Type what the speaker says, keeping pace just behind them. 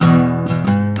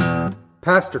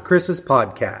Pastor Chris's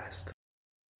podcast.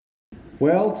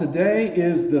 Well, today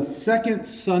is the second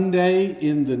Sunday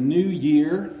in the new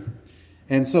year,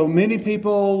 and so many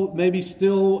people may be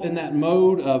still in that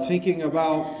mode of thinking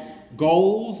about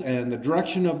goals and the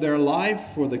direction of their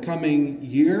life for the coming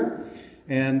year.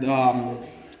 And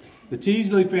the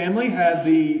Teasley family had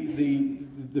the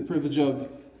privilege of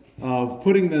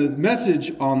putting the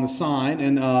message on the sign,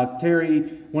 and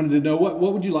Terry wanted to know what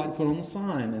would you like to put on the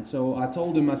sign. And so I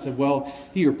told him, I said, well,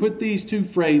 here, put these two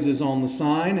phrases on the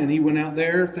sign. And he went out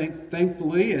there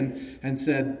thankfully and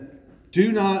said,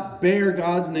 do not bear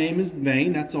God's name in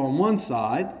vain. That's on one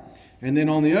side. And then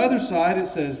on the other side it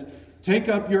says, take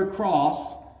up your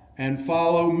cross and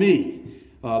follow me.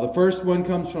 The first one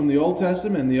comes from the Old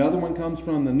Testament and the other one comes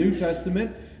from the New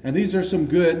Testament. And these are some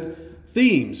good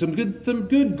themes, some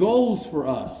good goals for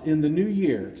us in the new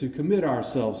year to commit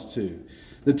ourselves to.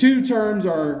 The two terms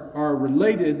are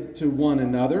related to one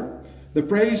another. The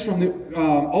phrase from the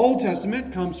Old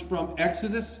Testament comes from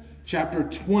Exodus chapter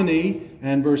 20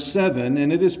 and verse 7,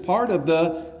 and it is part of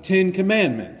the Ten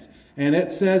Commandments. And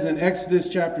it says in Exodus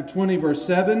chapter 20 verse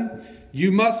 7,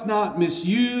 you must not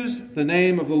misuse the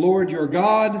name of the Lord your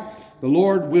God. The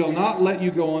Lord will not let you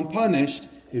go unpunished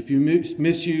if you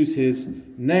misuse His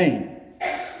name.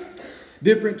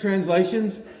 Different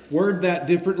translations word that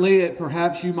differently.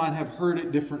 Perhaps you might have heard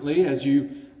it differently as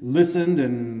you listened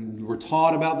and were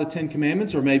taught about the Ten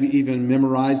Commandments, or maybe even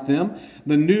memorized them.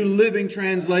 The New Living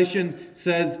Translation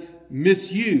says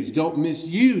misuse. Don't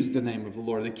misuse the name of the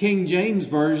Lord. The King James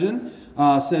Version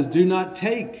says do not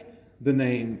take the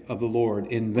name of the Lord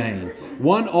in vain.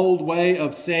 One old way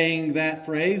of saying that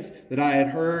phrase that I had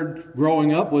heard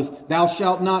growing up was, thou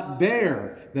shalt not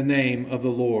bear the name of the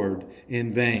Lord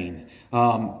in vain.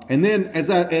 And then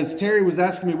as Terry was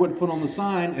asking me what to put on the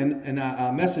sign, and I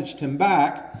messaged him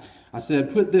back, I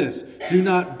said, put this, do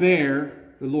not bear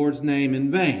the Lord's name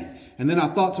in vain. And then I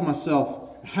thought to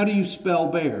myself, how do you spell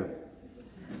bear?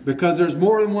 Because there's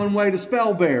more than one way to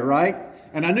spell bear, right?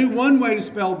 And I knew one way to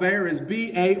spell bear is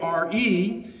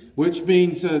B-A-R-E, which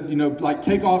means, like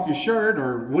take off your shirt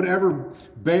or whatever,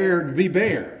 bear, to be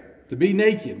bare, to be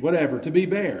naked, whatever, to be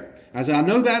bare. I said, I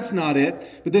know that's not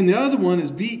it. But then the other one is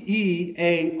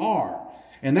B-E-A-R.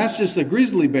 And that's just a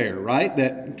grizzly bear, right?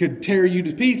 That could tear you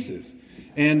to pieces.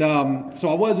 And so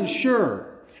I wasn't sure.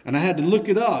 And I had to look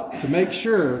it up to make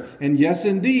sure. And yes,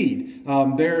 indeed,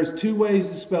 there's two ways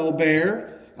to spell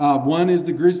bear. One is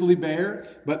the grizzly bear,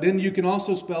 but then you can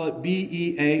also spell it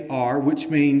B-E-A-R, which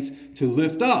means to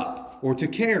lift up or to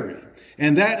carry.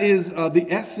 And that is the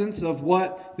essence of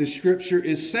what the scripture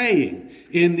is saying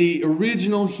in the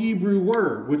original Hebrew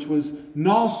word, which was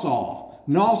nasal.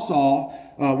 Nasal,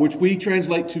 which we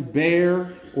translate to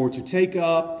bear or to take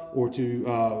up or to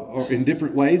or in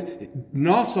different ways.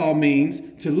 Nasal means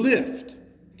to lift,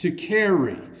 to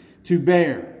carry, to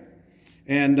bear.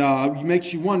 And it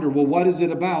makes you wonder, well, what is it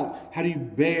about? How do you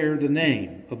bear the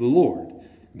name of the Lord?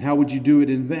 And how would you do it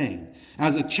in vain?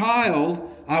 As a child,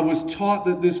 I was taught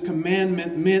that this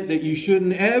commandment meant that you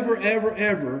shouldn't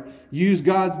ever use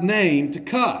God's name to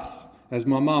cuss, as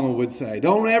my mama would say.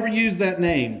 Don't ever use that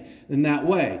name in that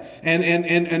way.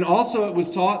 And also it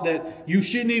was taught that you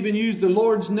shouldn't even use the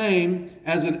Lord's name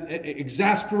as an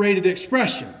exasperated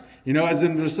expression. As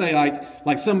in to say,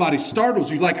 like somebody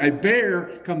startles you, like a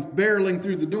bear comes barreling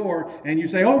through the door, and you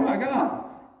say, oh my God.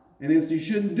 And you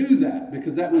shouldn't do that,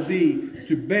 because that would be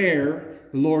to bear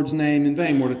the Lord's name in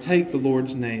vain, or to take the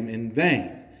Lord's name in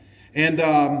vain. And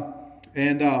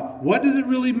what does it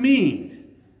really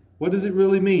mean? What does it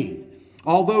really mean?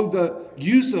 Although the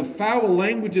use of foul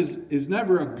language is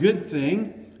never a good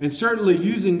thing, and certainly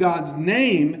using God's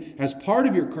name as part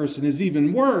of your cursing is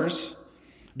even worse,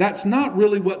 that's not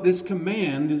really what this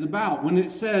command is about. When it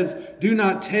says, do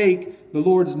not take the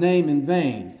Lord's name in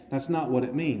vain, that's not what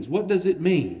it means. What does it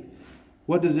mean?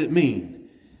 What does it mean?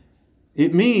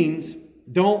 It means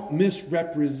don't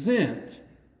misrepresent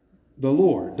the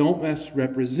Lord. Don't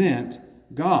misrepresent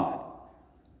God.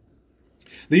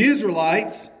 The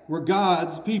Israelites were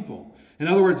God's people. In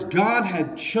other words, God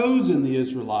had chosen the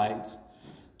Israelites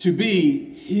to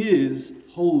be His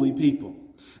holy people.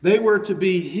 They were to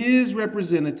be His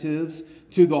representatives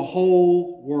to the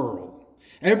whole world.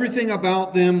 Everything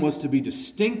about them was to be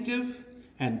distinctive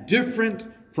and different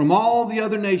from all the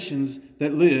other nations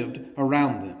that lived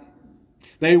around them.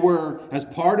 They were, as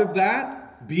part of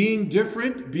that, being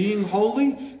different, being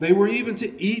holy, they were even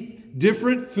to eat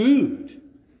different food.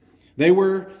 They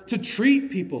were to treat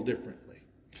people differently.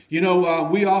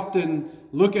 We often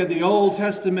look at the Old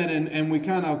Testament and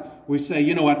we say,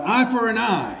 an eye for an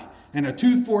eye and a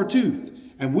tooth for a tooth.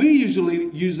 And we usually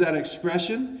use that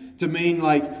expression to mean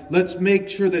like, let's make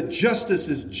sure that justice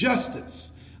is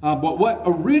justice. But what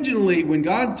originally, when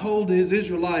God told his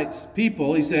Israelites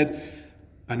people, he said,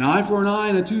 an eye for an eye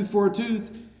and a tooth for a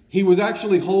tooth, he was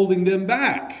actually holding them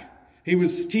back. He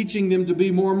was teaching them to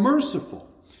be more merciful.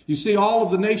 You see, all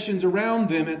of the nations around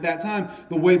them at that time,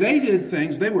 the way they did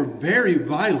things, they were very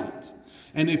violent.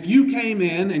 And if you came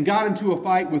in and got into a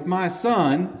fight with my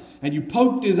son, and you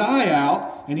poked his eye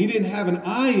out, and he didn't have an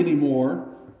eye anymore,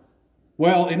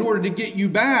 well, in order to get you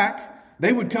back,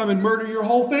 they would come and murder your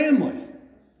whole family.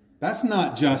 That's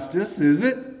not justice, is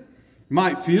it?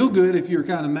 Might feel good if you're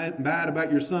kind of bad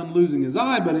about your son losing his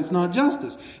eye, but it's not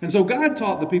justice. And so God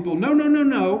taught the people, no,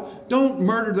 don't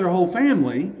murder their whole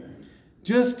family.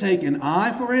 Just take an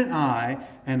eye for an eye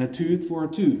and a tooth for a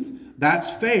tooth.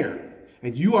 That's fair.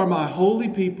 And you are my holy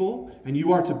people, and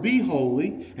you are to be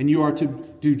holy, and you are to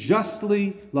do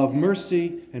justly, love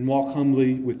mercy, and walk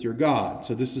humbly with your God.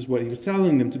 So this is what he was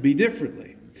telling them to be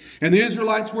differently. And the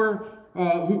Israelites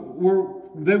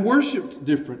they worshipped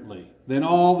differently than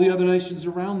all the other nations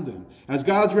around them. As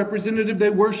God's representative, they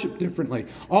worshiped differently.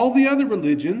 All the other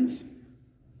religions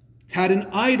had an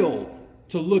idol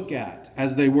to look at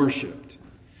as they worshiped.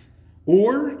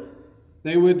 Or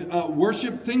they would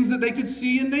worship things that they could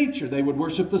see in nature. They would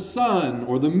worship the sun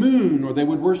or the moon, or they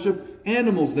would worship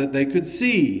animals that they could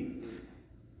see.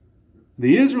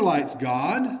 The Israelites'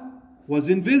 God was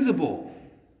invisible.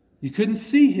 You couldn't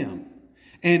see him.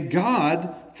 And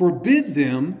God forbid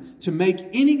them to make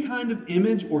any kind of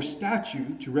image or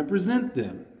statue to represent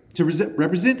them, to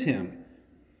represent him.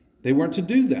 They weren't to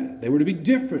do that. They were to be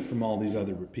different from all these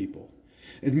other people.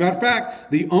 As a matter of fact,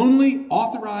 the only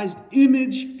authorized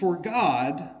image for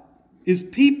God is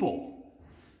people.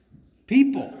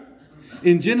 People.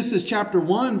 In Genesis chapter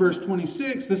 1, verse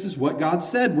 26, this is what God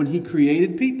said when he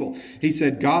created people. He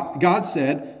said, God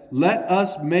said, let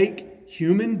us make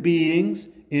human beings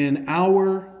in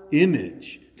our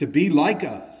image, to be like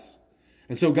us.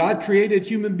 And so God created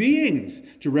human beings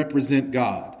to represent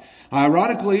God.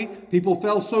 Ironically, people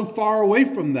fell so far away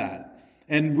from that.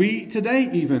 And we today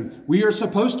even, we are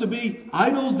supposed to be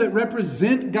idols that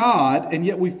represent God, and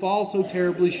yet we fall so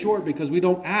terribly short because we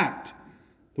don't act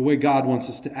the way God wants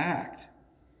us to act.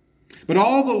 But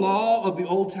all the law of the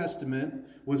Old Testament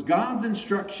was God's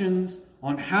instructions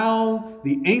on how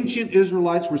the ancient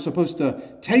Israelites were supposed to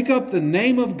take up the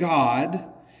name of God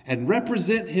and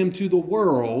represent him to the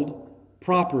world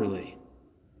properly.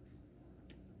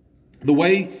 The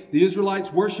way the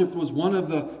Israelites worshiped was one of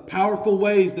the powerful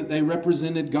ways that they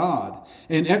represented God.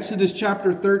 In Exodus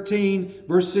chapter 13,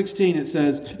 verse 16,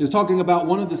 it's talking about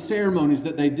one of the ceremonies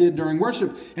that they did during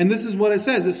worship. And this is what it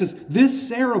says. It says, this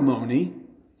ceremony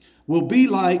will be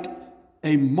like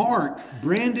a mark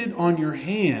branded on your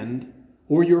hand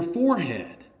or your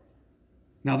forehead.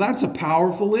 Now that's a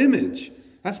powerful image.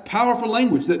 That's powerful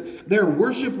language. That their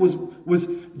worship was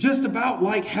just about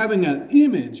like having an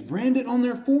image branded on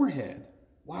their forehead.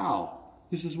 Wow.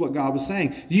 This is what God was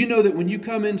saying. Do you know that when you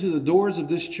come into the doors of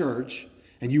this church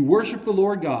and you worship the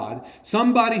Lord God,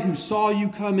 somebody who saw you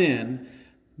come in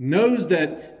knows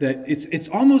that it's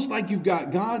almost like you've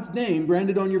got God's name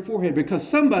branded on your forehead, because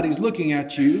somebody's looking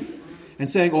at you and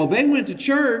saying, well, they went to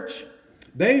church.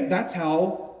 That's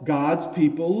how God's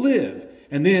people live.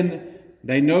 And then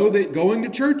they know that going to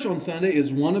church on Sunday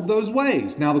is one of those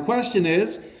ways. Now the question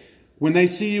is, when they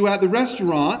see you at the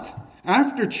restaurant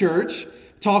after church,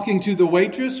 talking to the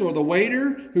waitress or the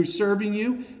waiter who's serving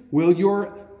you, will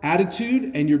your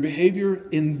attitude and your behavior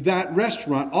in that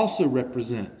restaurant also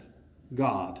represent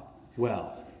God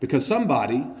well? Because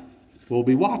somebody will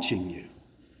be watching you.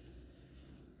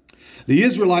 The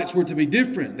Israelites were to be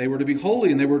different. They were to be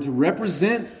holy, and they were to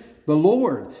represent the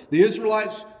Lord. The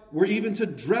Israelites were even to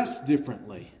dress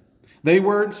differently. They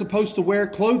weren't supposed to wear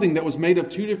clothing that was made of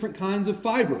two different kinds of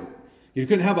fiber. You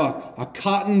couldn't have a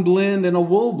cotton blend and a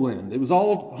wool blend. It was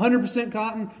all 100%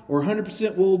 cotton or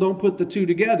 100% wool. Don't put the two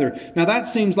together. Now that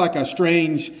seems like a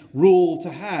strange rule to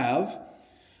have.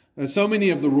 So many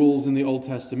of the rules in the Old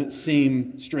Testament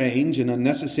seem strange and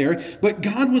unnecessary, but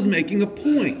God was making a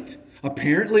point.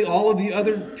 Apparently all of the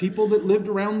other people that lived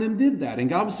around them did that. And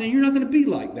God was saying, you're not going to be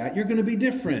like that. You're going to be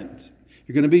different.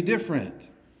 You're going to be different.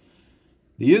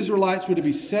 The Israelites were to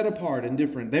be set apart and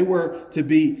different. They were to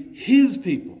be his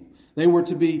people. They were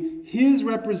to be his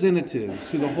representatives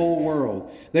to the whole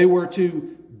world. They were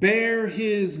to bear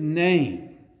his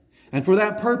name. And for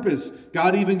that purpose,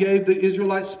 God even gave the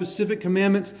Israelites specific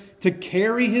commandments to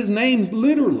carry his names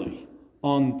literally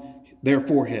on their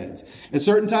foreheads. At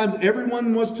certain times,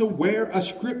 everyone was to wear a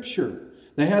scripture.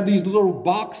 They had these little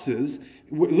boxes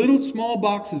little small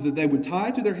boxes that they would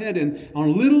tie to their head, and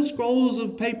on little scrolls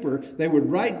of paper, they would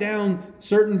write down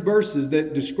certain verses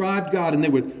that described God, and they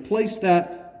would place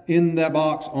that in that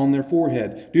box on their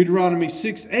forehead. Deuteronomy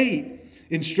 6:8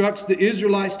 instructs the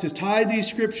Israelites to tie these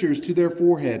scriptures to their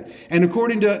forehead. And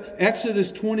according to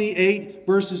Exodus 28,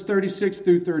 verses 36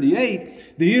 through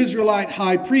 38, the Israelite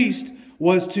high priest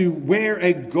was to wear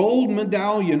a gold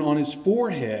medallion on his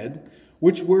forehead,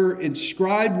 which were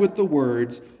inscribed with the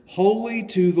words, "Holy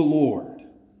to the Lord."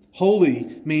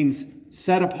 Holy means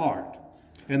set apart.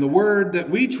 And the word that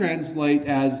we translate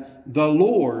as the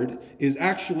Lord is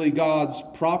actually God's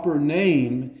proper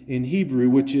name in Hebrew,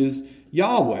 which is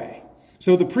Yahweh.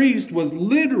 So the priest was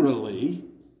literally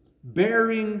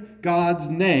bearing God's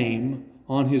name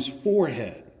on his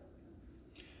forehead.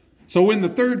 So when the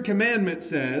third commandment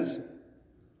says,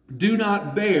 "Do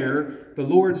not bear the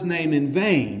Lord's name in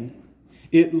vain,"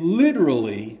 it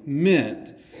literally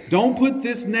meant, don't put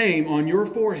this name on your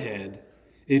forehead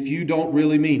if you don't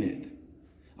really mean it.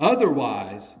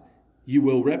 Otherwise, you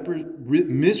will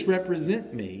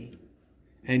misrepresent me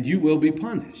and you will be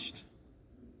punished.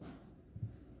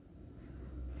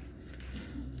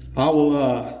 I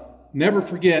will never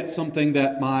forget something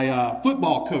that my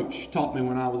football coach taught me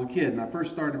when I was a kid and I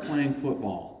first started playing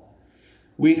football.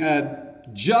 We had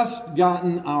just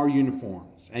gotten our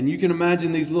uniforms. And you can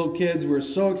imagine these little kids were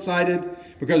so excited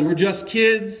because we're just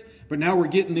kids, but now we're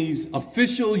getting these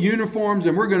official uniforms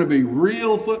and we're going to be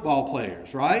real football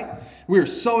players, right? We're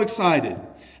so excited.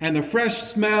 And the fresh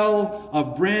smell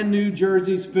of brand new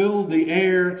jerseys filled the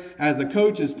air as the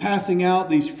coach is passing out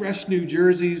these fresh new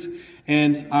jerseys.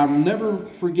 And I'll never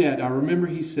forget, I remember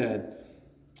he said,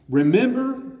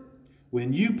 "Remember,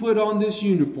 when you put on this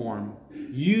uniform,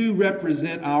 you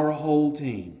represent our whole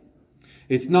team.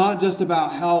 It's not just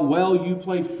about how well you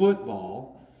play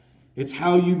football, it's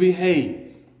how you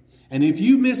behave. And if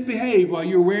you misbehave while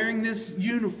you're wearing this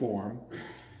uniform,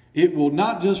 it will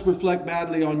not just reflect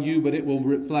badly on you, but it will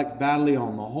reflect badly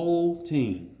on the whole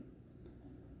team.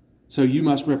 So you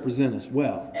must represent us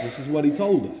well." This is what he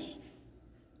told us.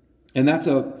 And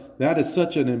that is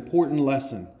such an important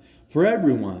lesson for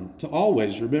everyone to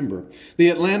always remember. The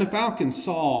Atlanta Falcons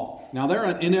now they're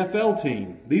an NFL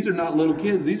team. These are not little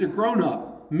kids. These are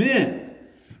grown-up men.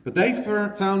 But they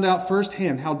found out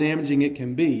firsthand how damaging it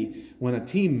can be when a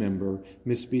team member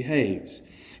misbehaves.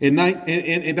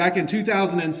 Back in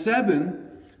 2007,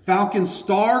 Falcons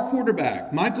star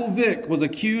quarterback Michael Vick was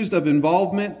accused of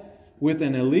involvement with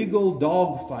an illegal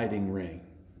dogfighting ring.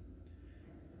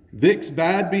 Vick's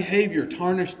bad behavior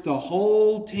tarnished the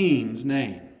whole team's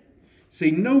name. See,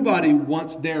 nobody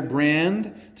wants their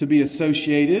brand to be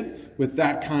associated with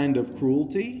that kind of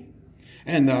cruelty.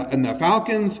 And the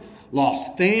Falcons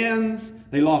lost fans.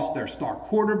 They lost their star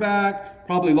quarterback,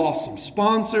 probably lost some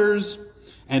sponsors.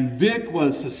 And Vick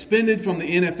was suspended from the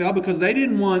NFL because they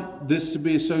didn't want this to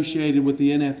be associated with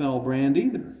the NFL brand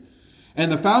either. And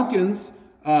the Falcons,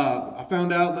 I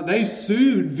found out that they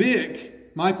sued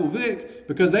Michael Vick,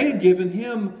 because they had given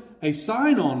him a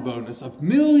sign-on bonus of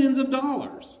millions of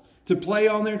dollars to play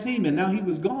on their team, and now he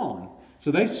was gone.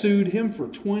 So they sued him for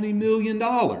 $20 million,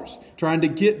 trying to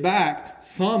get back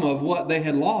some of what they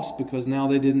had lost because now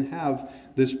they didn't have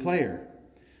this player.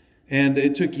 And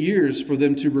it took years for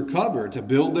them to recover, to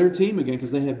build their team again,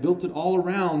 because they had built it all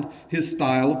around his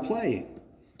style of playing.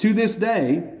 To this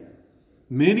day,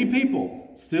 many people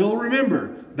still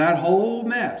remember that whole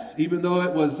mess, even though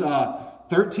it was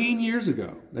 13 years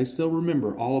ago. They still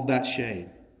remember all of that shame.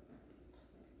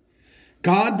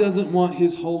 God doesn't want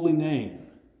his holy name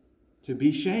to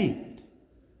be shamed.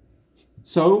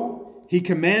 So he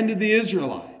commanded the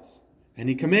Israelites, and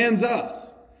he commands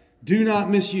us, do not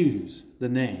misuse the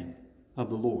name of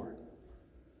the Lord.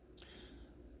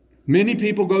 Many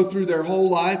people go through their whole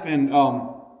life, and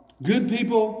good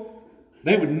people,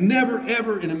 they would never,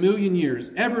 ever in a million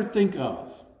years ever think of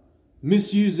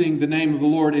misusing the name of the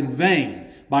Lord in vain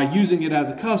by using it as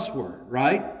a cuss word,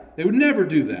 right? They would never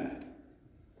do that.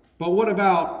 But what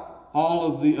about all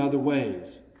of the other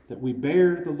ways that we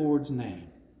bear the Lord's name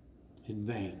in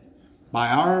vain? By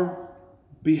our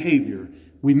behavior,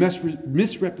 we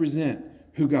misrepresent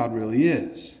who God really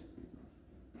is.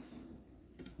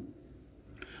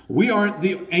 We aren't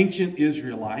the ancient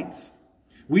Israelites.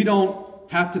 We don't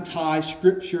have to tie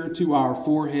scripture to our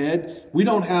forehead. We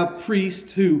don't have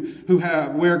priests who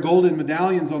wear golden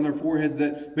medallions on their foreheads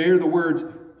that bear the words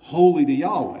 "Holy to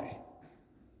Yahweh."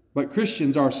 But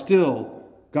Christians are still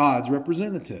God's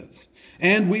representatives.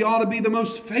 And we ought to be the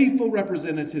most faithful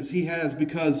representatives he has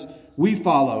because we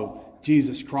follow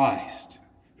Jesus Christ,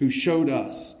 who showed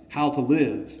us how to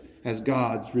live as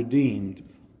God's redeemed,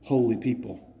 holy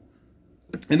people.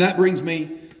 And that brings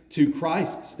me to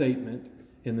Christ's statement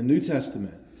in the New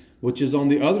Testament, which is on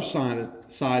the other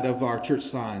side of our church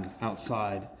sign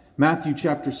outside. Matthew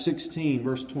chapter 16,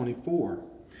 verse 24.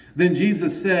 Then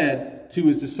Jesus said to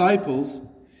his disciples,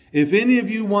 "If any of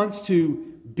you wants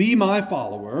to be my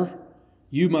follower,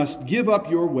 you must give up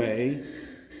your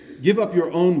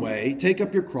own way, take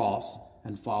up your cross,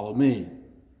 and follow me."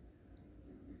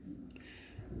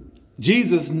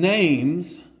 Jesus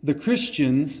names the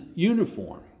Christian's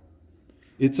uniform.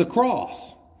 It's a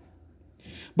cross.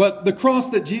 But the cross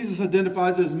that Jesus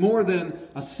identifies is more than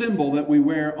a symbol that we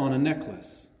wear on a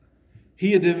necklace.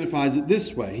 He identifies it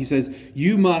this way. He says,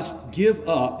 "You must give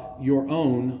up your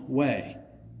own way."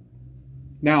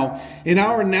 Now, in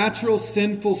our natural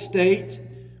sinful state,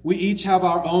 we each have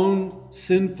our own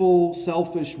sinful,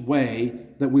 selfish way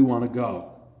that we want to go.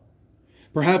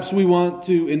 Perhaps we want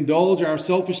to indulge our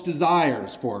selfish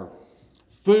desires for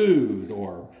food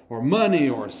or money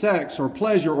or sex or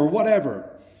pleasure or whatever.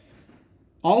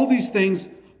 All of these things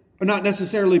are not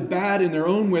necessarily bad in their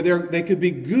own way. They could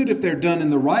be good if they're done in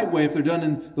the right way, if they're done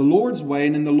in the Lord's way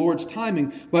and in the Lord's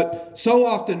timing. But so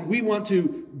often we want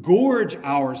to gorge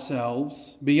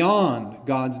ourselves beyond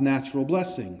God's natural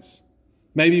blessings.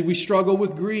 Maybe we struggle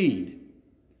with greed.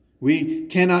 We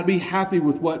cannot be happy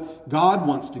with what God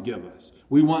wants to give us.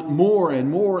 We want more and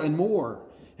more and more.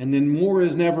 And then more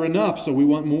is never enough, so we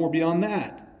want more beyond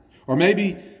that. Or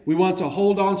maybe we want to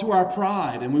hold on to our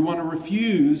pride and we want to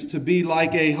refuse to be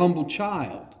like a humble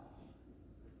child.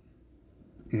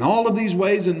 In all of these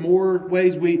ways and more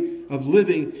ways of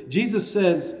living, Jesus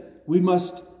says we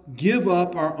must give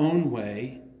up our own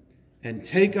way and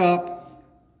take up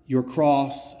your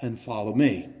cross and follow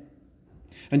me.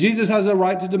 And Jesus has a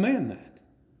right to demand that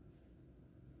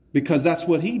because that's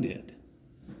what he did.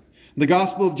 The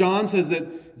Gospel of John says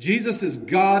that Jesus is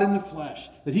God in the flesh,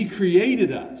 that he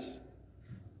created us.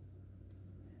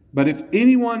 But if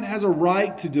anyone has a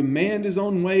right to demand his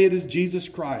own way, it is Jesus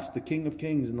Christ, the King of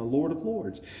Kings and the Lord of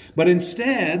Lords. But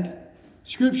instead,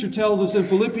 Scripture tells us in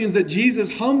Philippians that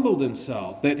Jesus humbled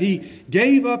himself, that he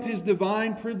gave up his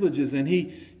divine privileges and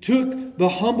he took the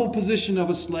humble position of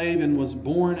a slave and was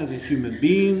born as a human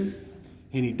being,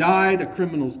 and he died a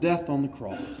criminal's death on the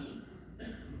cross.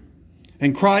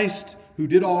 And Christ, who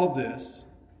did all of this,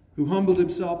 who humbled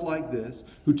himself like this,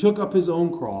 who took up his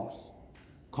own cross,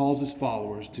 calls his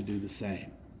followers to do the same.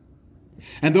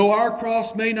 And though our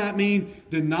cross may not mean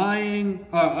dying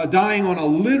on a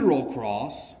literal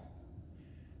cross,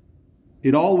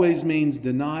 it always means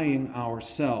denying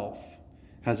ourselves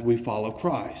as we follow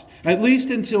Christ. At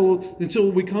least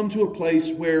until we come to a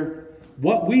place where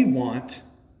what we want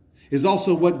is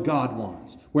also what God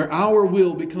wants, where our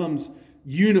will becomes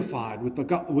unified with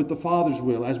the Father's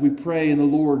will as we pray in the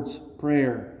Lord's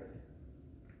Prayer.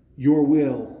 Your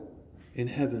will in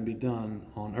heaven be done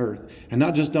on earth. And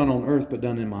not just done on earth, but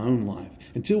done in my own life.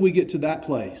 Until we get to that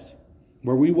place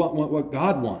where we want what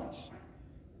God wants,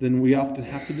 then we often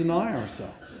have to deny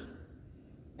ourselves.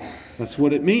 That's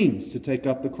what it means to take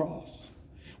up the cross.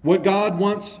 What God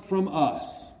wants from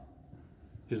us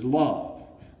is love.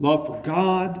 Love for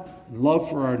God and love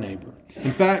for our neighbor.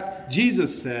 In fact,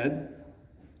 Jesus said,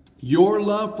 "Your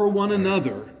love for one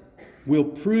another will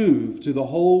prove to the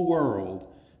whole world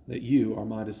that you are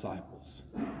my disciples."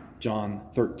 John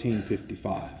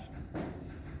 13:55.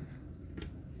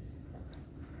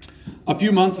 A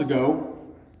few months ago,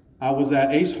 I was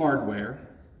at Ace Hardware,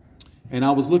 and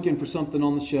I was looking for something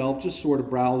on the shelf, just sort of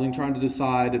browsing, trying to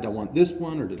decide, did I want this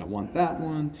one or did I want that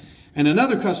one? And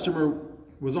another customer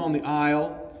was on the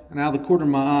aisle, and out of the corner of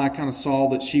my eye, I kind of saw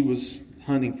that she was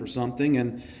hunting for something.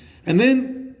 And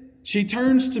then she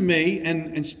turns to me,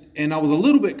 and I was a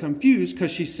little bit confused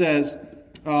because she says,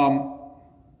 "Do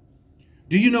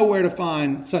you know where to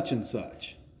find such and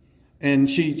such?" And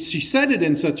she said it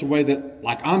in such a way that,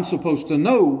 like, I'm supposed to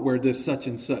know where this such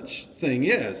and such thing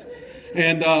is.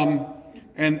 And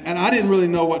I didn't really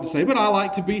know what to say, but I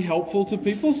like to be helpful to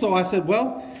people. So I said,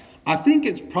 "Well, I think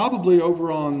it's probably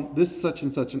over on this such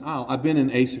and such an aisle." I've been in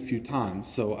Ace a few times,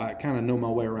 so I kind of know my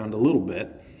way around a little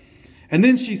bit. And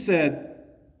then she said,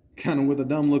 kind of with a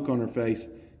dumb look on her face,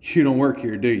 "You don't work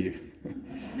here, do you?"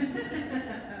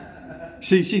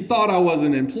 She thought I was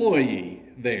an employee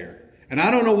there. And I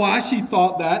don't know why she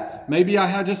thought that. Maybe I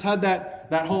had just had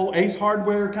that whole Ace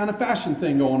Hardware kind of fashion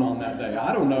thing going on that day.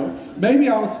 I don't know. Maybe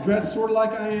I was dressed sort of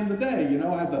like I am today. You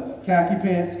know, I had the khaki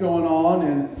pants going on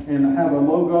and I have a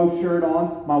logo shirt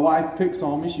on. My wife picks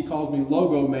on me. She calls me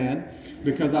Logo Man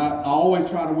because I always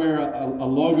try to wear a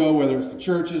logo, whether it's the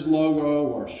church's logo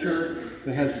or a shirt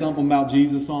that has something about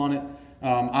Jesus on it.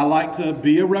 I like to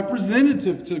be a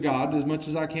representative to God as much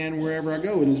as I can wherever I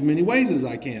go in as many ways as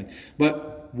I can.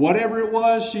 But whatever it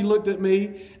was, she looked at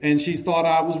me and she thought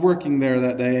I was working there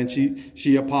that day, and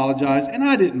she apologized, and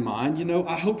I didn't mind.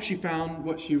 I hope she found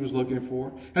what she was looking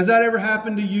for. Has that ever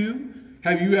happened to you?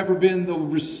 Have you ever been the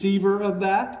receiver of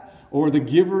that or the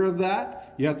giver of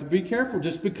that? You have to be careful.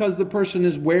 Just because the person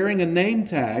is wearing a name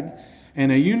tag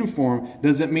and a uniform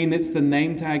doesn't mean it's the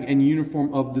name tag and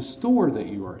uniform of the store that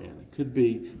you are in. It could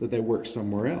be that they work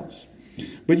somewhere else.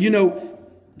 But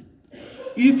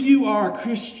if you are a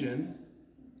Christian,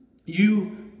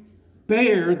 you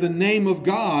bear the name of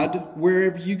God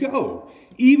wherever you go.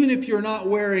 Even if you're not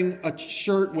wearing a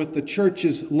shirt with the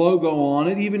church's logo on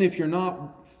it, even if you're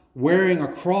not wearing a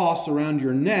cross around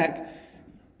your neck,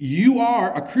 you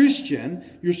are a Christian.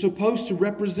 You're supposed to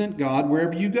represent God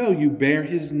wherever you go. You bear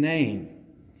His name.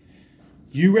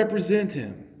 You represent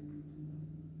Him.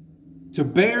 To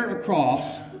bear a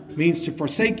cross means to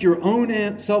forsake your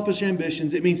own selfish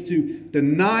ambitions. It means to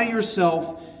deny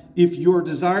yourself if your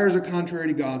desires are contrary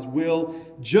to God's will.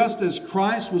 Just as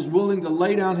Christ was willing to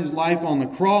lay down His life on the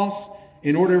cross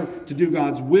in order to do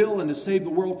God's will and to save the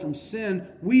world from sin,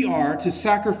 we are to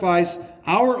sacrifice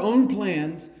our own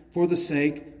plans for the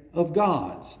sake of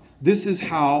God's. This is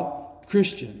how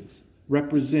Christians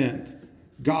represent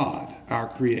God, our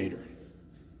Creator.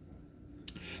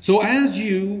 So as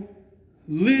you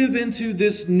live into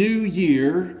this new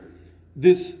year,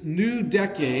 this new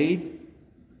decade,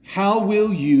 how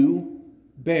will you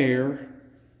bear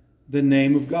the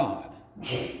name of God?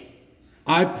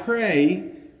 I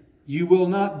pray you will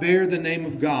not bear the name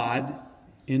of God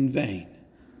in vain.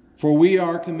 For we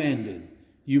are commanded,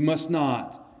 you must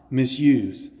not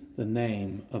misuse the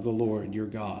name of the Lord your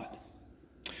God.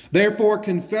 Therefore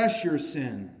confess your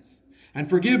sins and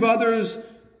forgive others,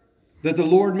 that the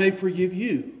Lord may forgive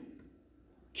you.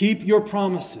 Keep your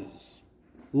promises.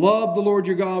 Love the Lord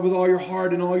your God with all your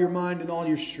heart and all your mind and all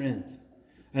your strength.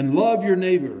 And love your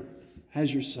neighbor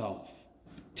as yourself.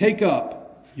 Take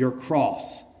up your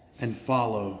cross and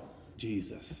follow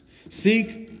Jesus.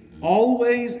 Seek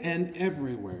always and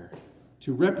everywhere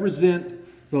to represent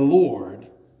the Lord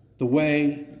the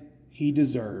way He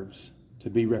deserves to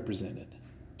be represented.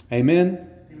 Amen.